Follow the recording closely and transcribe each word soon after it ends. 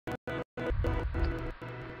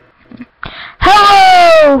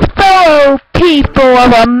Hello, fellow people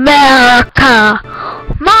of America.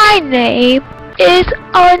 My name is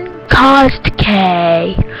Uncaused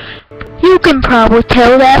K. You can probably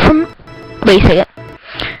tell that from... Wait a second.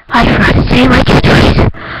 I forgot to say my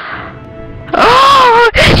catchphrase. Oh,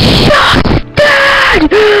 just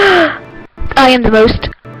dead! I am the most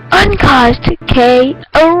uncaused K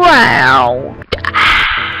around.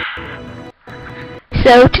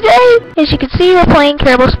 So today, as you can see, we're playing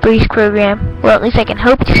Kerbal Space Program. Well, at least I can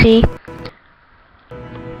hope to see.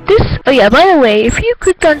 This, oh yeah, by the way, if you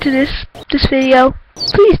clicked onto this video,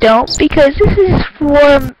 please don't, because this is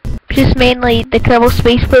for just mainly the Kerbal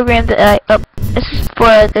Space Program that this is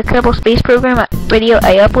for the Kerbal Space Program video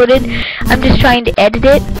I uploaded. I'm just trying to edit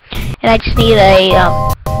it, and I just need a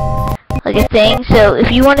like a thing. So if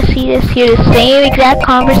you want to see this, hear the same exact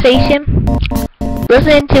conversation,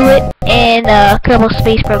 listen to it in Kerbal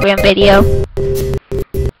Space Program video.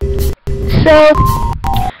 So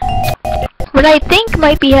what I think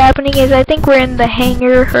might be happening is I think we're in the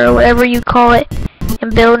hangar or whatever you call it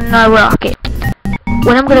and building our rocket.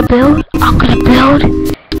 What I'm gonna build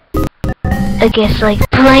I guess like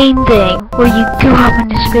plane thing where you go up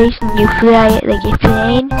into space and you fly it like a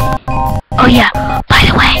plane. Oh yeah, by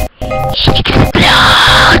the way, it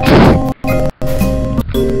explodes.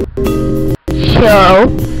 So,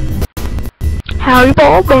 howdy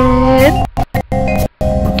ballman.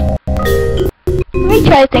 Let me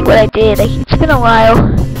try to think what I did. It's been a while.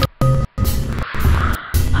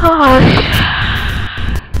 Oh,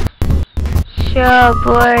 so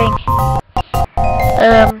boring.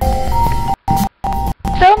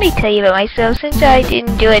 So let me tell you about myself, since I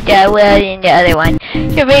didn't do it that well in the other one.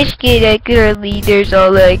 So basically, like, our leaders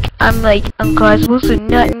all like, I'm like uncausable, so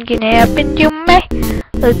nothing can happen to me.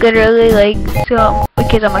 Like, literally, like, so,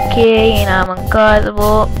 because I'm a K and I'm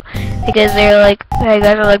uncausable. Because they're like, hey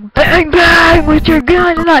guys are like, bang bang with your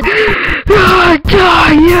gun, and I'm like, oh,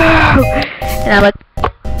 die you! And I'm like,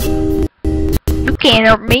 you can't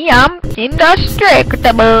hurt me, I'm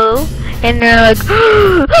indestructible. And they're like,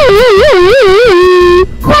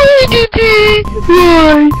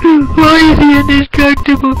 why is he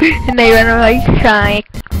indestructible? And they run like Sonic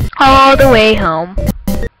all the way home.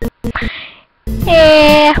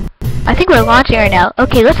 Yeah, I think we're launching right now.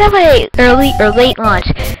 Okay, let's have a early or late launch.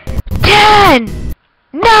 10,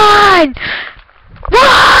 9,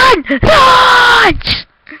 1, launch!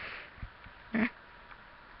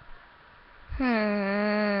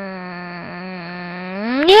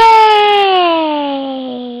 Yay!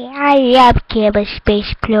 I love Kerbal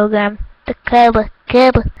Space Program. The Kerbals!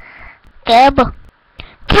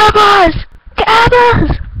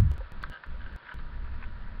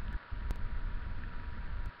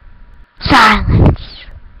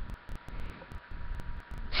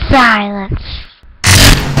 Silence.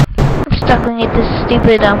 I'm stuck looking at this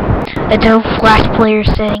stupid Adobe Flash Player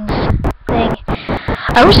settings thing.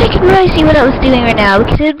 I wish I could really see what I was doing right now,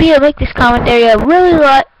 because it would be like this commentary a really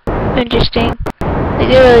lot interesting. Like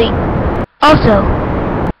really. Also,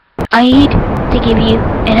 I need to give you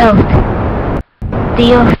an oath.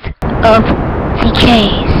 The oath of the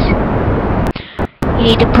K's. You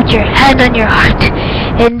need to put your hand on your heart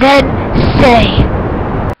and then say,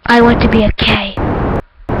 I want to be a K.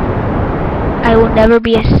 I will never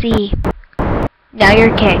be a C. Now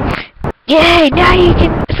you're a K. Yay! Now you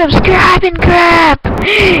can subscribe and crap!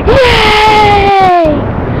 Yay!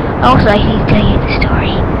 Also, I need to tell you the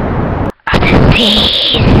story of the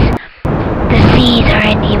C's. The C's are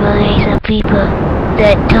an evil race of people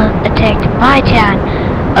that attacked my town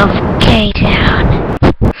of K-Town.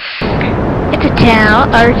 It's a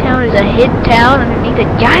town. Our town is a hidden town underneath a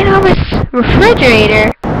ginormous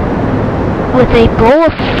refrigerator with a bowl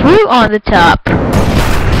of fruit on the top.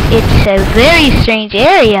 It's a very strange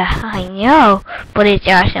area, I know, but it's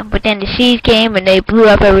awesome. But then the C's came and they blew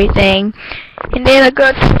up everything. And then I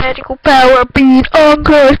got the magical power of being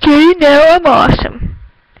uncaused, and now I'm awesome.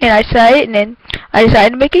 And I saw it, and then I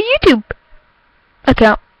decided to make a YouTube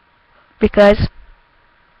account. Because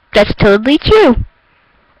that's totally true.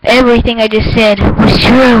 Everything I just said was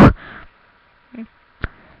true.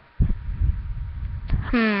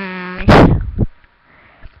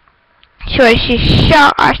 So I should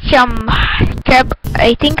show some.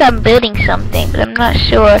 I think I'm building something, but I'm not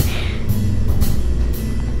sure.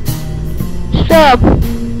 So,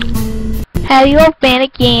 how you all been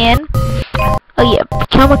again? Oh yeah,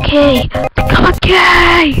 become a K. Become a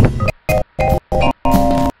K.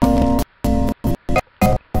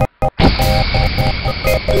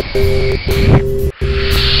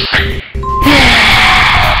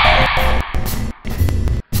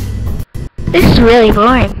 This is really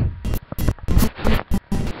boring.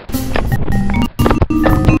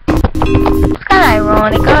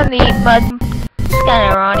 need money. It's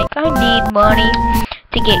kinda ironic. I need money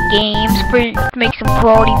to get games, to make some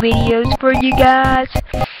quality videos for you guys.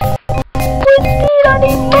 But instead, I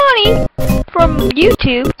need money from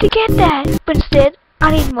YouTube to get that. But instead,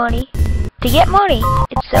 I need money to get money.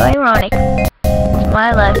 It's so ironic. It's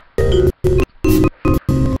my life.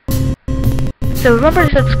 So remember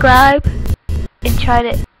to subscribe and try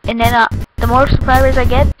to, and then the more subscribers I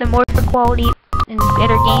get, the more quality and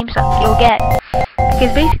better games you'll get.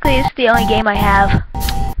 Because basically, it's the only game I have.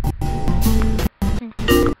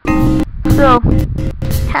 So,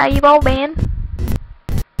 how you all been?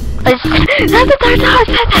 That's the third time I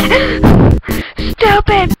said that!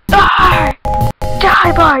 Stupid bar!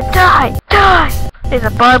 Die, bar! Die! Die! There's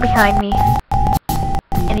a bar behind me.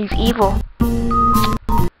 And he's evil.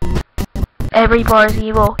 Every bar is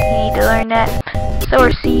evil. You need to learn that. So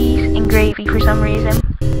are C's and gravy for some reason.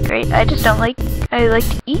 Great. I just don't like. I like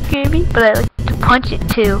to eat gravy, but I like to punch it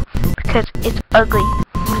too because it's ugly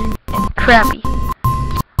and crappy.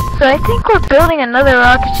 So I think we're building another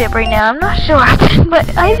rocket ship right now. I'm not sure, but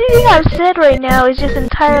everything I've said right now is just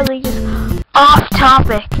entirely just off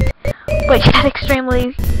topic, but yet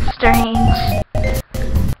extremely strange.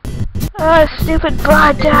 Oh, stupid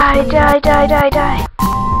bot! Die! Die! Die! Die! Die!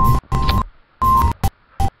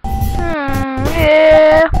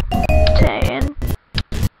 Yeah. 10.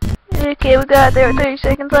 Okay, we got there. 30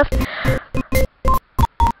 seconds left.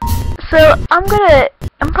 So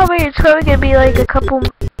it's probably gonna be like a couple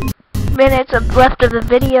minutes left of the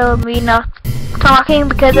video of me not talking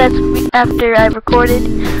because that's after I've recorded.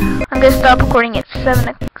 I'm gonna stop recording at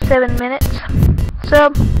 7 minutes.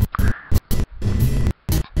 So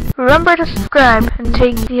remember to subscribe and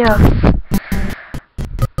take the oath.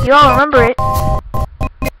 You all remember it.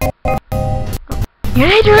 You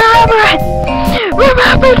need to remember it!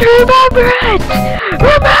 Remember to remember it!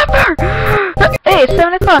 Remember! Hey, it's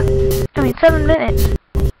 7 o'clock. I mean, 7 minutes.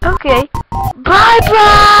 Okay.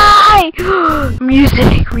 Bye-bye!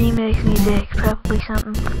 Music! Remix music. Probably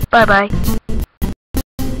something. Bye-bye.